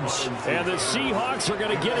Adams. And the Seahawks are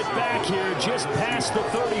going to get it back here just past the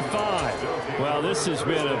 35. Well, this has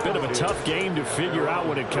been a bit of a tough game to figure out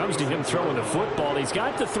when it comes to him throwing the football. He's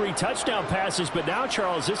got the 3 touchdown passes, but now,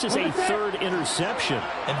 Charles, this is a 3rd interception.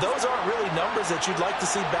 And those aren't really numbers that you'd like to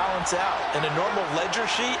see balance out. In a normal ledger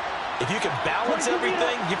sheet, if you can balance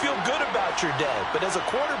everything, you feel good about your day. But as a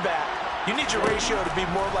quarterback, you need your ratio to be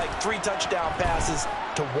more like 3 touchdown passes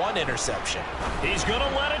to 1 interception. He's going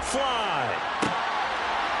to let it fly.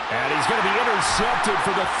 And he's going to be intercepted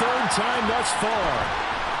for the 3rd time thus far.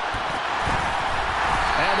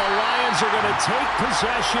 And the Lions are going to take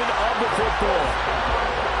possession of the football.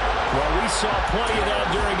 Well, we saw plenty of that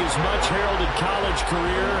during his much-heralded college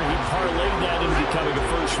career. He parlayed that into becoming a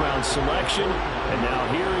first-round selection. And now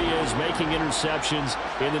here he is making interceptions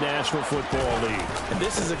in the National Football League. And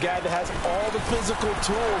this is a guy that has all the physical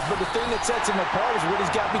tools, but the thing that sets him apart is what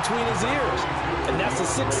he's got between his ears. And that's the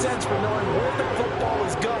 6th sense for knowing where the football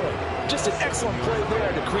is going. Just an excellent play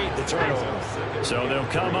there to create the turnover. So they'll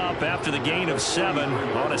come up after the gain of 7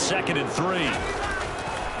 on a 2nd and 3.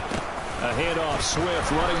 A handoff,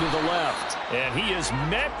 Swift running to the left. And he is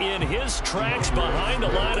met in his tracks behind the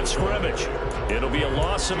line of scrimmage. It'll be a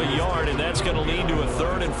loss of a yard, and that's going to lead to a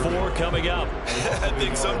 3rd and 4 coming up. I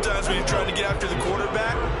think sometimes when you're trying to get after the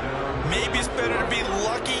quarterback, maybe it's better to be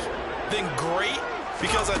lucky than great.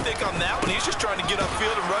 Because I think on that one, he's just trying to get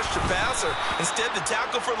upfield and rush the passer. Instead, the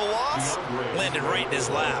tackle for the loss landed right in his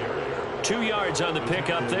lap. 2 yards on the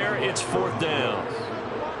pickup there. It's 4th down.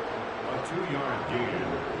 A 2-yard gain.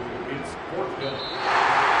 It's 4th down.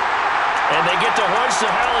 And they get to hoist the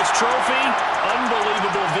Halas Trophy.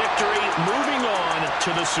 Unbelievable victory. Moving on to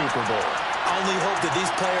the Super Bowl. I only hope that these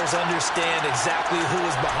players understand exactly who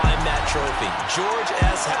is behind that trophy. George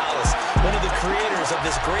S. Halas, one of the creators of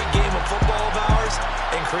this great game of football of ours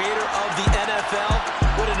and creator of the NFL.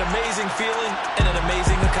 What an amazing feeling and an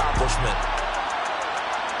amazing accomplishment.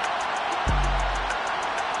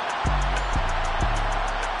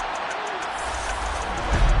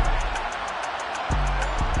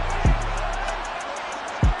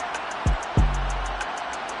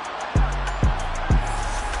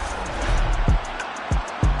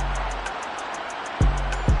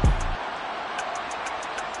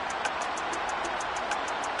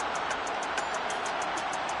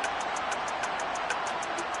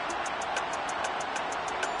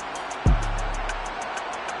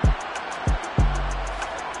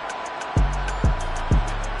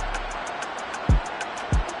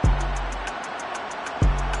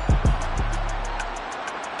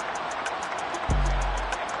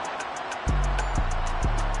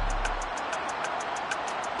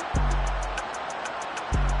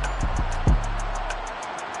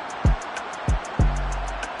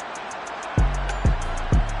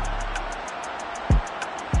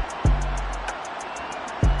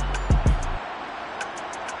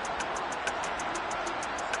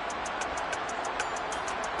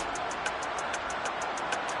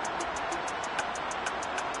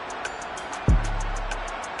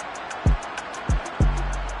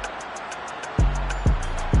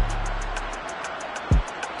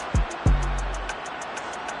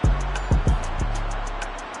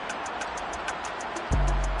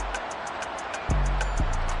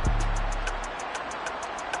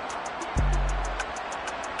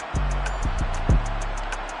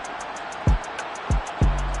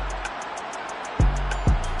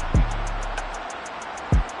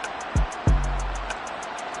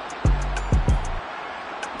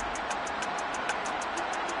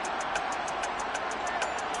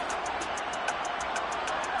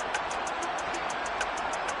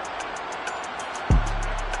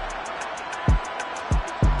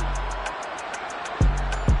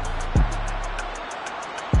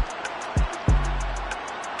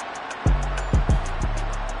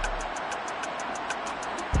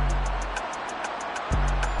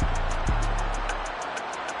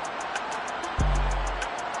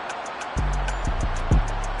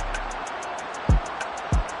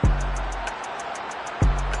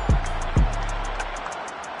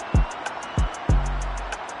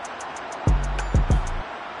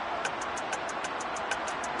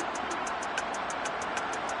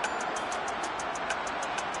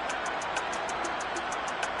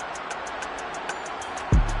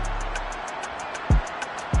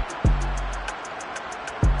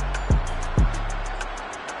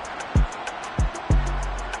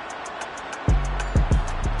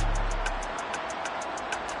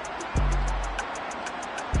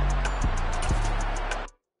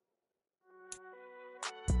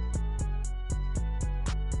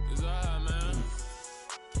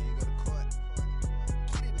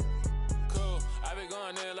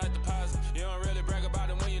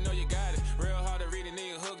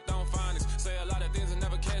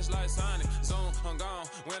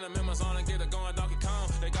 When I'm in my zone and get it going Donkey Kong.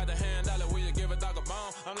 They got the hand dollar, will you give a dog a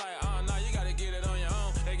bone? I'm like, nah, you gotta get it on your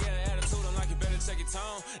own. They get an attitude, I'm like, you better check your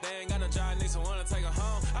tone. They ain't got no job, need someone to take her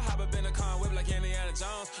home. I hop up in the car, whip like Indiana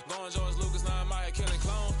Jones. Going George Lucas, now I'm out here killing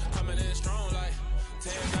clones. Coming in strong like,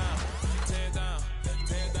 tear it down, tear it down,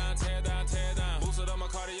 tear it down, tear it down, tear it down. Boosted up my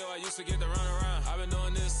cardio, I used to get to run around. I've been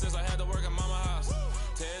doing this since I had to work at mama house.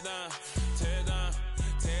 Tear it down, tear it down,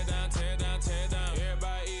 tear it down, tear it down, tear it down.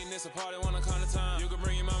 Everybody eating, it's a party, wanna come to time. You can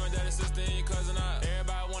bring your mama, daddy, sister, and your cousin out.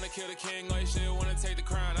 Everybody wanna kill the king, or you shit wanna take the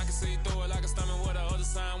crown. I can see through it like a stomach with a other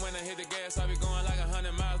sign. When I hit the gas, I be going like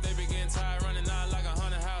 100 miles. They be getting tired, running out like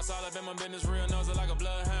 100 house. All up in my business, real nose like a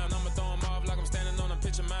bloodhound. I'ma throw them off like I'm standing on a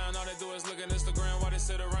picture mound. All they do is look at Instagram while they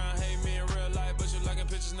sit around. Hate me in real life, but you liking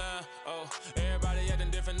pictures now. Oh, everybody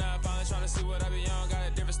acting different now. Finally trying to see what I be on. Got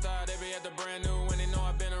a different style, they be at the brand new when they know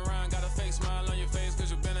I've been around. Got a fake smile on your face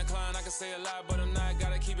cause you been inclined. I can say a lot, but I'm not.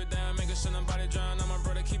 Gotta keep it down, making sure nobody drown. I'm my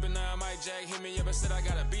brother, keep it now. Mike Jack, hit me up never said I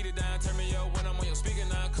gotta beat it down. Turn me up when I'm on your speaker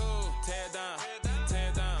now. Cool. Tear down,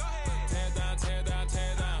 tear down, tear down, tear down,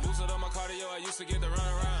 tear down. Boosted up my cardio, I used to get to run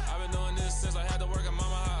around. I've been doing this since I had to work at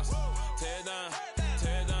mama house. Tear down,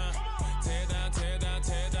 tear down, tear down, tear down,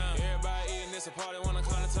 tear down. Everybody eating this a party, wanna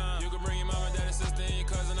climb the time. You can bring your mama, daddy, sister, and your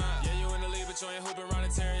cousin out. Yeah, you in the lead, but you ain't hooping around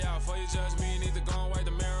and tearing out. Before you judge me, you need to go and wipe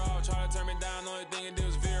the mirror off. Try to turn me down, only thing it did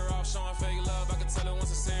was veer off. Showing fake love, I can tell it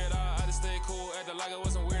once I say it all. I just stay cool, acting like it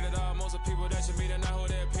wasn't weird at all. Most of the people that you meet are not who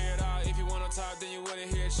they appear at all. If you want on top, then you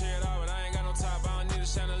wouldn't hear it cheer at all. But I ain't got no top, I don't need a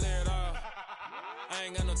chandelier at all. I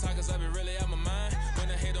ain't got no talk, cause I be really out my mind. When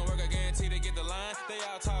the head don't work, I guarantee they get the line. They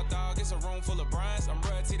all talk, dog, it's a room full of Bryans. I'm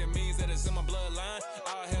royalty, that means that it's in my bloodline.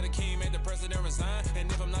 All hell the king, made the president resign. And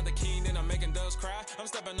if I'm not the king, then I'm making doves cry. I'm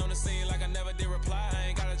stepping on the scene like I never did reply. I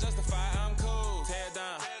ain't gotta justify, I'm cool. Tear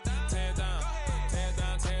down, tear down, tear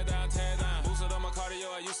down, tear down, tear down. Boosted up my cardio,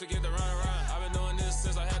 I used to get to run around. I've been doing this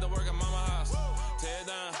since I had to work at mama house. Tear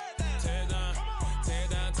down, tear down, tear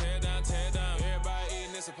down, tear down, tear down. Everybody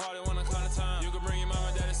eating this a party, wanna climb the time. You can bring your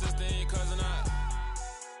mama, daddy, sister, and your cousin out.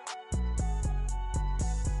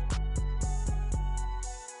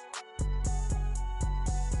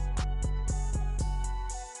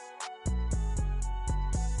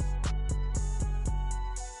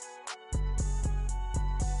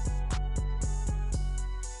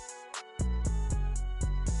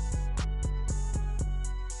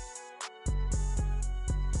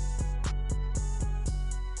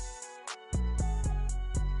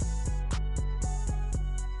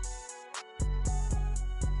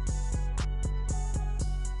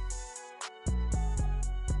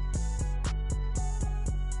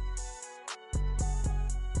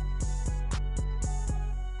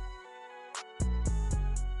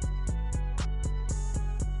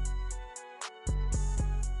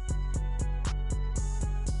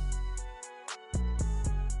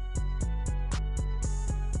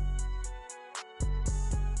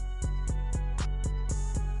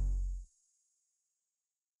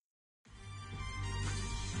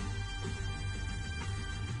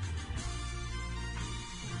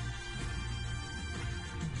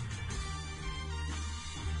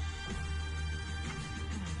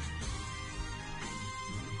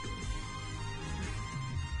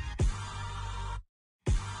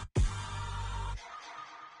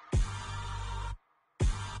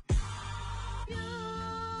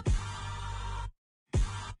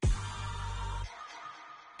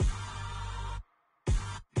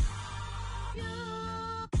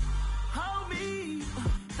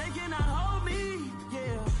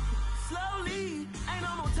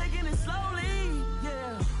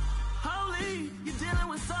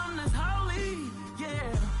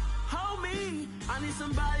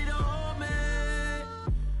 Somebody to hold me.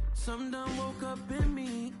 Some done woke up in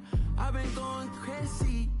me. I've been going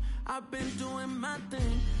crazy. I've been doing my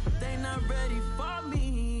thing. They not ready for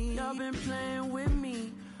me. Y'all been playing with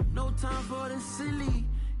me. No time for the silly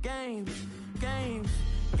games, games,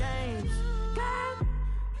 games, games.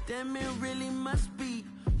 Damn, it really must be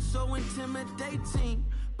so intimidating.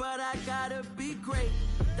 But I gotta be great.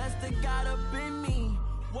 That's the God up in me.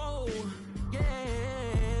 Whoa, yeah.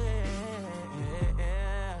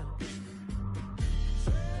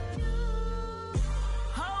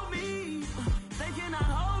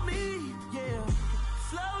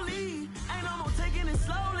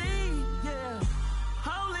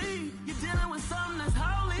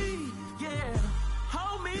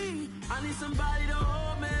 Somebody to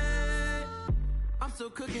hold me. I'm still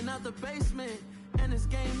cooking out the basement, and this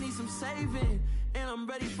game needs some saving. And I'm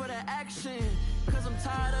ready for the action, cause I'm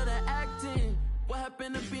tired of the acting. What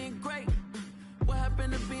happened to being great? What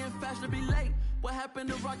happened to being fashionably late? What happened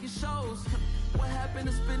to rocking shows? What happened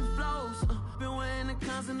to spitting flows? Been wearing the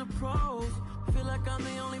cons and the pros. Feel like I'm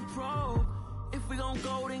the only pro. If we gon'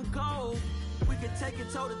 go, then go. We could take it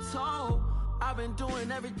toe to toe. I've been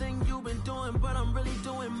doing everything you've been doing, but I'm really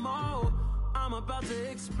doing more. I'm about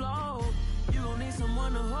to explode. You gon' need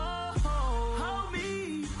someone to hold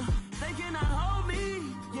me. They cannot hold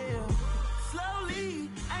me, yeah. Slowly,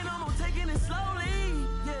 ain't no more taking it slowly,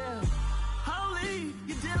 yeah. Holy,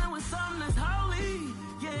 you're dealing with something that's holy,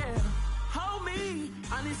 yeah. Hold me,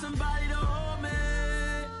 I need somebody to hold me.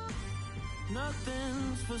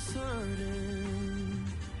 Nothing's for certain,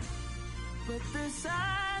 but this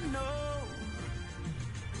I know.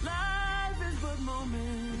 Life is but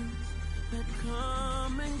moments that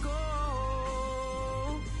come and go.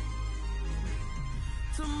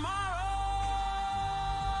 Tomorrow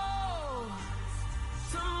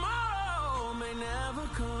may never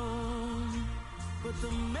come, but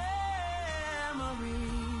the memories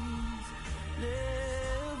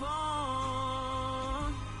live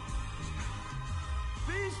on.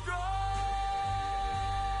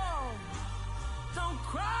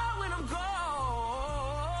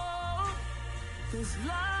 This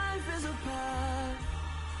life is a path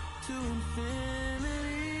to infinity.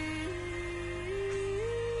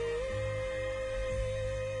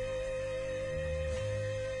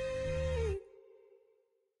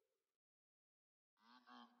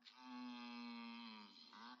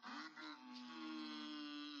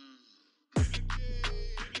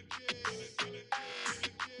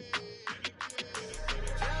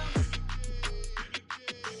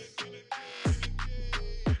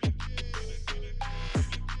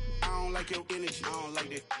 Your energy, I don't like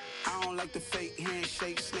that. I don't like the fake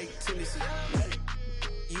handshake, snake tendency.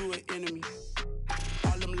 You an enemy.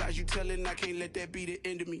 All them lies you telling, I can't let that be the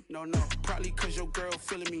end of me. No, probably cause your girl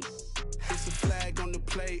feeling me. It's a flag on the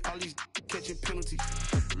play, all these catching penalties.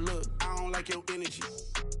 Look, I don't like your energy.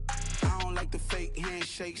 I don't like the fake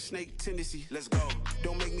handshake, snake tendency. Let's go.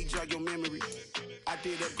 Don't make me jog your memory. I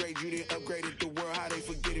did upgrade, you didn't upgrade it. The world, how they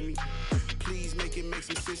forgetting me. Please make it make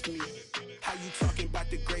some sense to me. How you talking about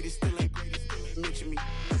the greatest, still ain't greatest, mention me.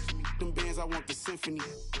 Them bands, I want the symphony.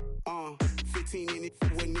 15 in it,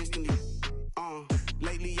 wasn't instantly.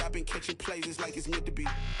 Lately I've been catching plays, it's like it's meant to be.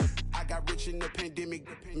 I got rich in the pandemic,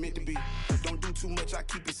 meant to be. Don't do too much, I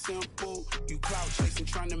keep it simple. You clout chasing,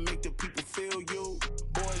 trying to make the people feel you.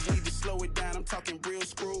 Boys need to slow it down, I'm talking real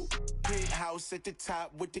screw. Penthouse at the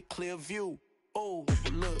top with the clear view. Oh,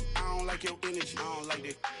 look, I don't like your energy, I don't like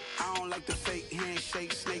that. I don't like the fake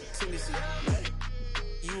handshake, snake tendency.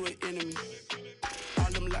 You an enemy.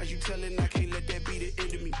 All them lies you telling, I can't let that be the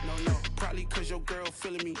end of me. No, probably cause your girl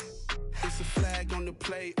feeling me. It's a flag on the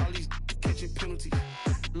play, all these catching penalties.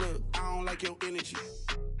 Look, I don't like your energy.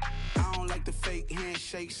 I don't like the fake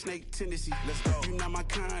handshake, snake tendency. Let's go. You not my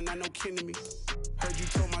kind, I know kin to me. Heard you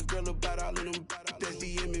told my girl about all of them, that's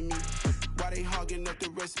DMing me. Why they hogging up the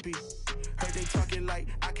recipe? Heard they talking like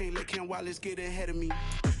I can't let Ken Wallace get ahead of me.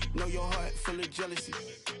 Know your heart full of jealousy.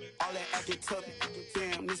 All that acting tough,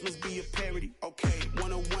 damn, this must be a parody. Okay,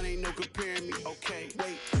 1-on-1 ain't no comparing me. Okay,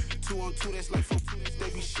 wait, 2-on-2, that's like 4,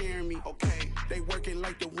 they be sharing me. Okay, they working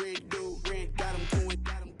like the rent dude. Rent got them doing,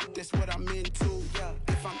 that's what I'm into. Yeah,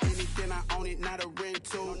 if I'm in it, then I own it, not a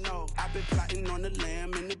rental. No, I've been plotting on the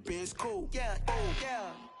lamb and the Benz cool. Yeah, oh,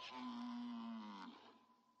 yeah.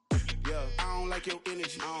 Yeah, I don't like your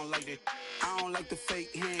energy, I don't like that. I don't like the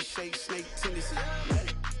fake handshake, snake tendency.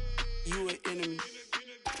 You an enemy.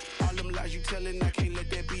 All them lies you telling, I can't let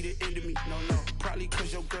that be the end of me. No, probably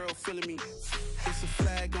cause your girl feeling me. It's a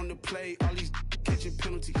flag on the play, all these catching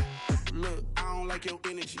penalties. Look, I don't like your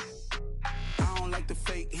energy. I don't like the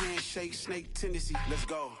fake handshake, snake tendency. Let's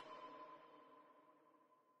go.